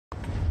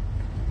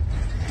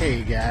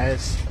Hey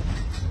guys,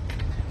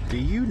 do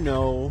you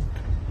know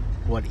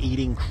what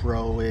eating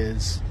crow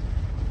is?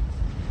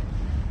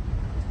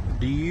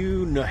 Do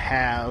you know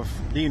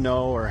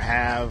or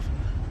have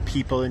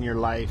people in your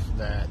life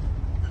that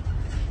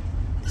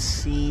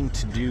seem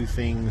to do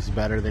things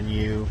better than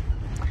you,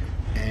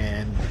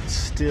 and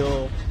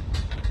still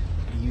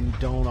you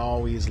don't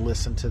always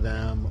listen to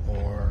them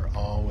or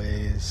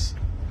always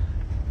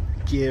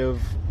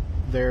give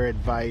their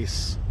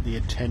advice the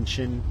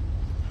attention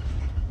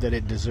that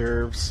it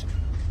deserves?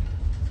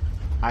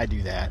 I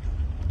do that.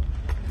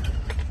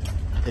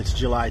 It's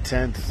July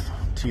 10th,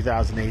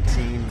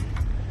 2018.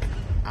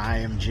 I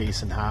am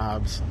Jason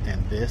Hobbs,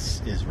 and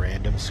this is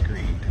Random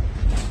Screed.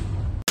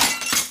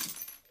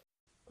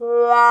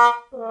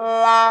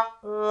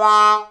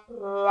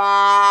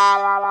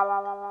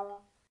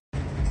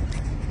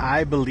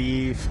 I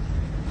believe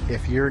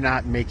if you're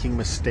not making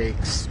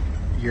mistakes,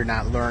 you're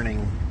not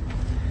learning,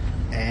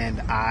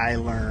 and I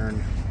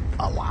learn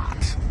a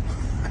lot.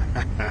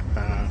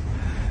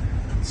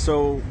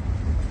 So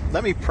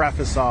let me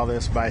preface all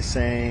this by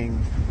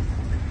saying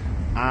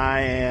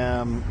I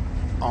am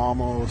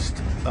almost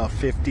a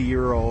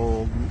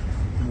 50-year-old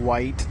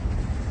white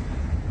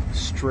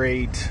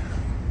straight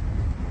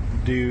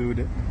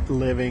dude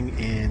living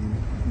in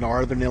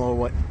northern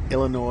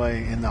Illinois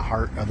in the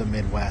heart of the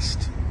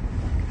Midwest.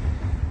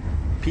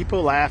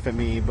 People laugh at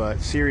me,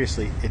 but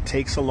seriously, it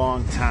takes a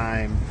long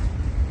time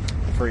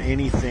for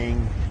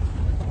anything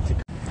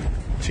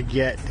to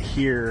get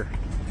here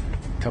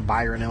to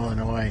Byron,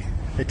 Illinois.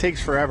 It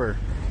takes forever.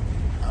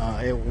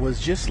 It was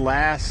just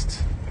not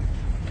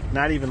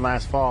even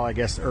last fall, I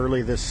guess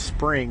early this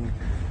spring,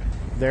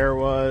 there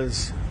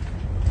was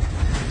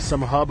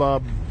some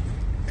hubbub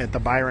at the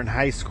Byron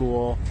High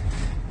School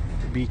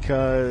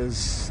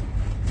because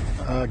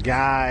a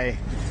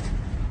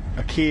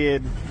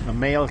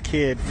male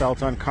kid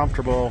felt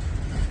uncomfortable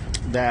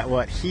that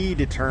what he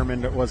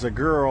determined was a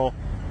girl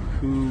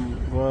who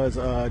was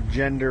a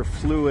gender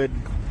fluid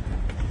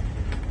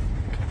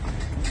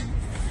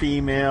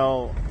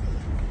female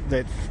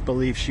that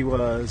believed she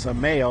was a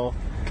male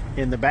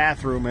in the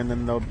bathroom, and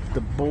then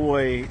the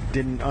boy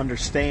didn't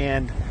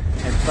understand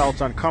and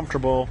felt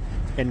uncomfortable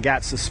and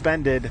got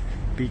suspended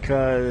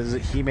because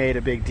he made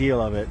a big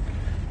deal of it.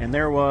 And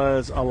there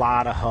was a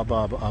lot of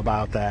hubbub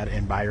about that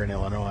in Byron,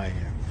 Illinois.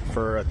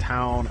 For a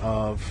town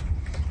of,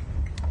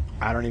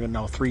 I don't even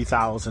know,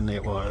 3,000,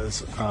 it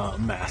was a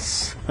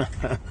mess.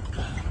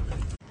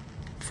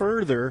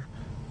 Further,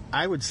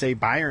 I would say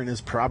Byron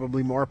is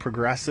probably more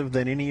progressive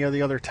than any of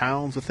the other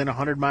towns within a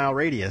 100-mile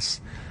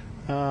radius.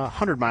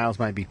 100 miles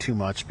might be too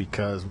much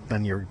because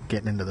then you're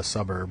getting into the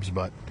suburbs,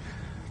 but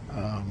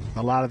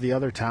a lot of the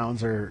other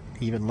towns are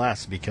even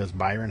less because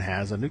Byron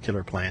has a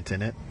nuclear plant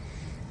in it,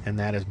 and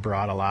that has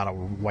brought a lot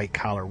of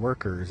white-collar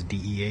workers,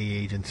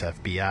 DEA agents,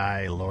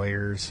 FBI,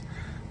 lawyers,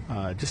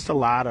 just a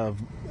lot of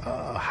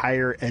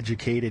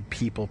higher-educated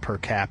people per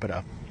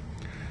capita.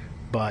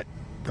 But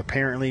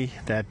apparently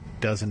that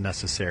doesn't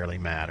necessarily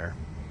matter.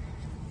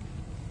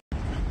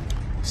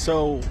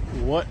 So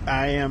what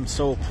I am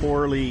so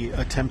poorly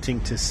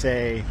attempting to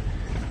say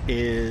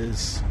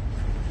is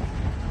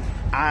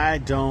I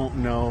don't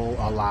know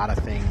a lot of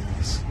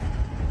things.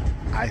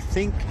 I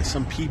think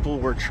some people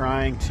were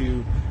trying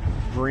to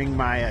bring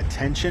my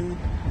attention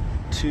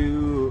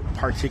to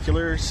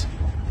particulars,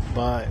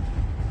 but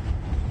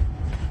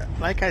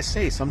like I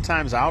say,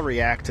 sometimes I'll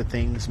react to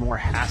things more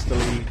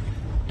hastily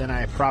than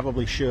I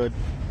probably should,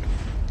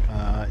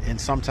 and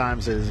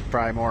sometimes is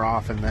probably more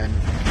often than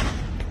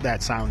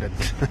that sounded.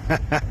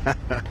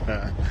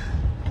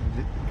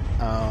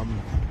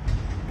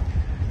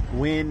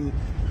 When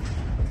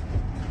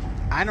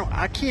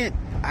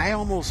I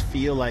almost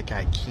feel like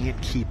I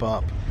can't keep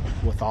up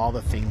with all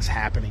the things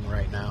happening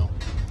right now.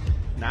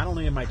 Not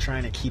only am I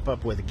trying to keep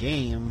up with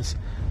games,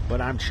 but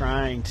I'm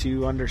trying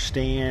to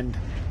understand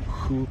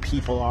who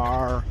people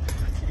are,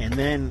 and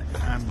then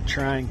I'm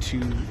trying to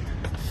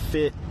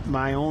fit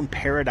my own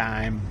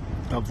paradigm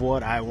of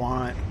what I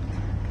want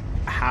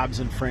Hobbs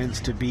and Friends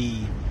to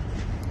be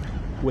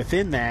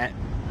within that,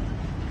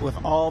 with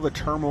all the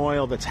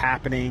turmoil that's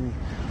happening,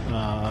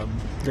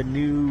 the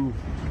new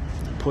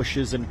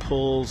pushes and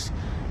pulls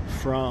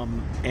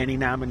from any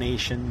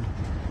nomination.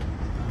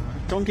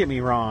 Don't get me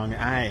wrong,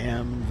 I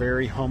am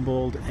very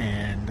humbled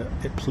and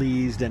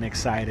pleased and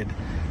excited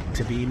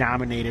to be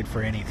nominated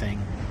for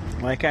anything.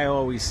 Like I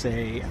always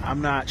say,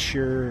 I'm not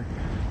sure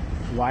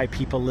why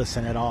people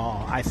listen at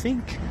all. I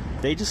think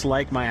they just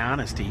like my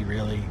honesty,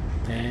 really.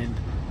 And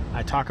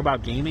I talk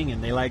about gaming,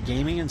 and they like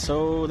gaming, and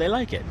so they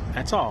like it.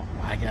 That's all,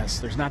 I guess.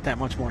 There's not that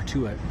much more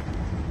to it.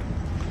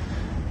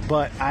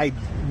 But I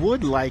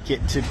would like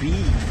it to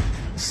be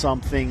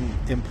something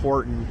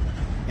important,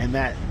 and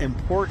that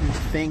important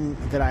thing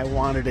that I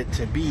wanted it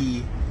to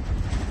be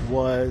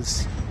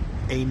was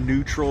a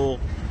neutral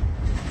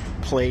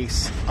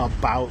place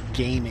about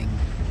gaming.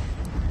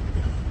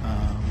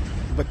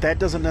 But that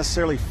doesn't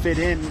necessarily fit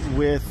in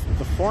with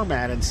the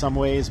format in some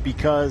ways,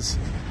 because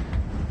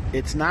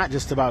it's not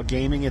just about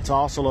gaming, it's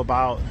also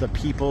about the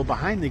people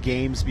behind the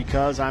games,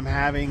 because I'm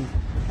having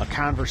a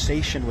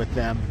conversation with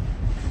them.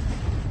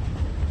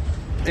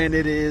 And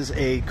it is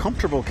a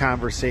comfortable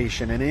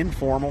conversation, an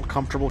informal,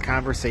 comfortable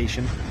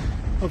conversation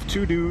of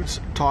two dudes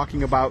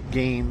talking about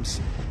games.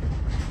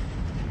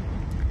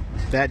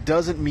 That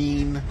doesn't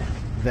mean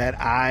that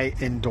I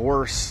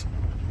endorse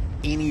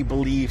any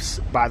beliefs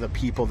by the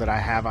people that I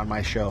have on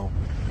my show.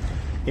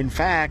 In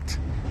fact,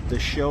 the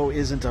show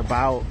isn't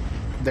about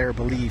their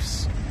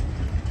beliefs.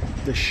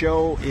 The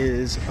show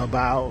is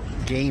about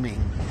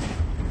gaming.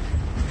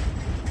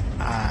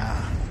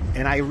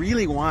 And I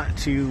really want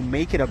to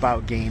make it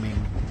about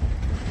gaming.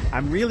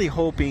 I'm really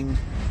hoping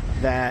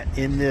that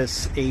in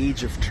this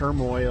age of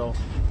turmoil,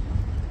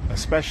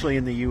 especially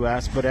in the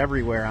US, but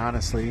everywhere,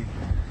 honestly,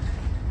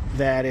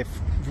 that if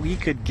we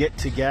could get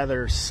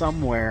together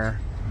somewhere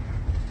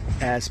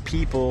as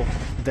people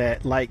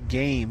that like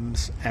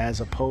games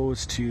as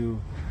opposed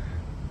to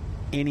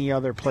any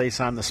other place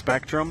on the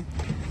spectrum,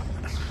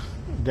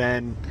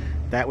 then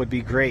that would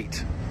be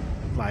great.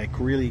 Like,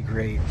 really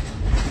great.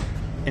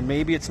 And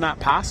maybe it's not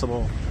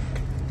possible.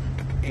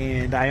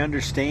 And I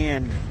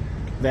understand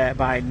that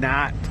by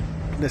not,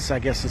 this I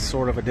guess is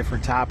sort of a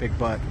different topic,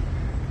 but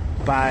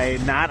by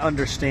not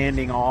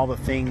understanding all the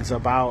things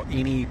about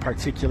any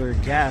particular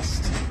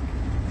guest,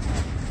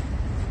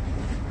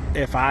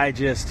 if I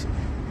just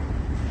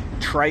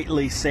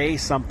tritely say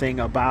something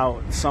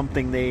about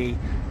something they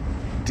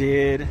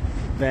did,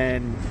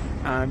 then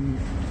I'm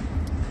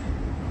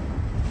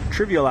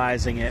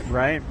trivializing it,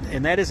 right?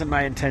 And that isn't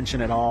my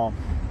intention at all.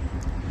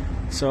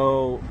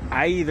 So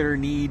I either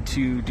need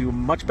to do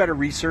much better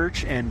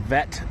research and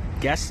vet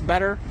guests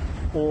better,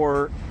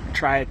 or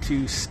try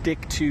to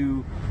stick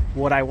to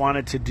what I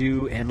wanted to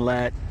do and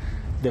let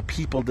the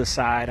people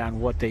decide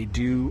on what they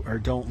do or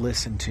don't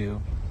listen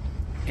to.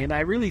 And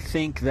I really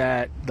think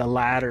that the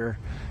latter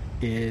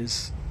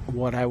is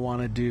what I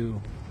want to do.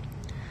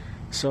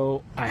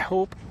 So I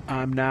hope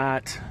I'm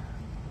not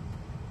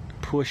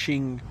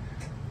pushing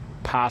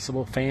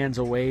possible fans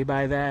away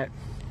by that,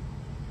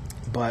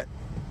 but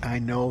I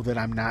know that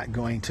I'm not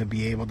going to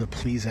be able to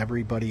please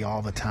everybody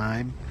all the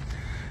time.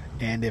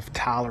 And if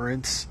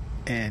tolerance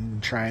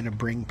and trying to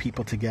bring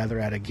people together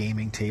at a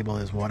gaming table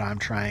is what I'm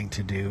trying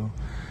to do,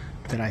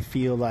 then I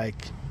feel like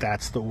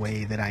that's the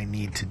way that I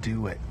need to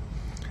do it.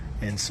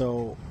 And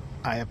so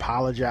I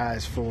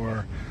apologize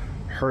for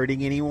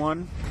hurting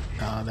anyone.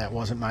 That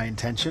wasn't my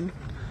intention.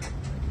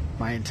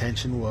 My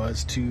intention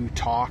was to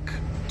talk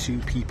to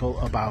people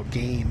about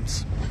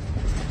games.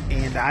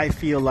 And I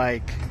feel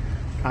like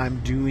I'm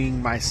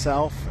doing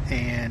myself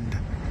and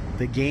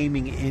the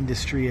gaming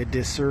industry a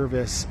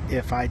disservice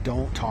if I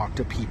don't talk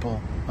to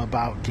people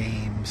about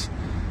games.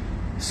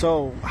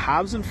 So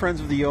Hobbs and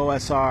Friends of the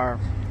OSR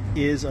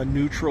is a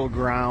neutral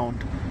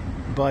ground,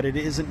 but it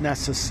isn't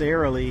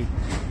necessarily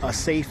a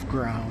safe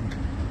ground.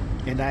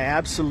 And I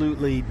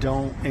absolutely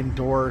don't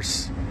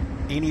endorse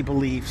any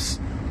beliefs,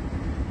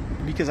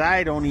 because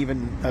I don't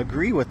even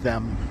agree with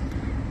them.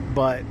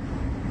 But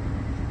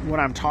when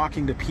I'm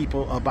talking to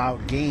people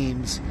about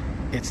games,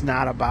 it's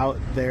not about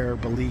their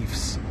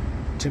beliefs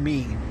to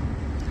me.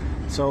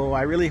 So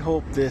I really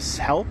hope this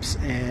helps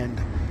and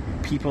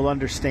people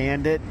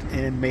understand it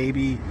and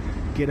maybe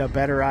get a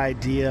better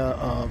idea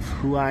of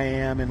who I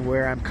am and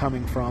where I'm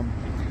coming from.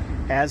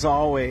 As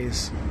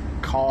always,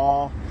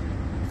 call,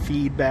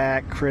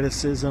 feedback,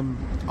 criticism,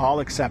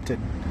 all accepted.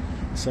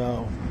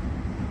 So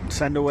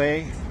send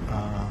away.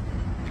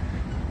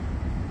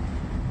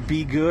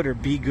 Be good or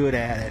be good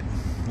at it.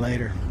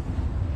 Later.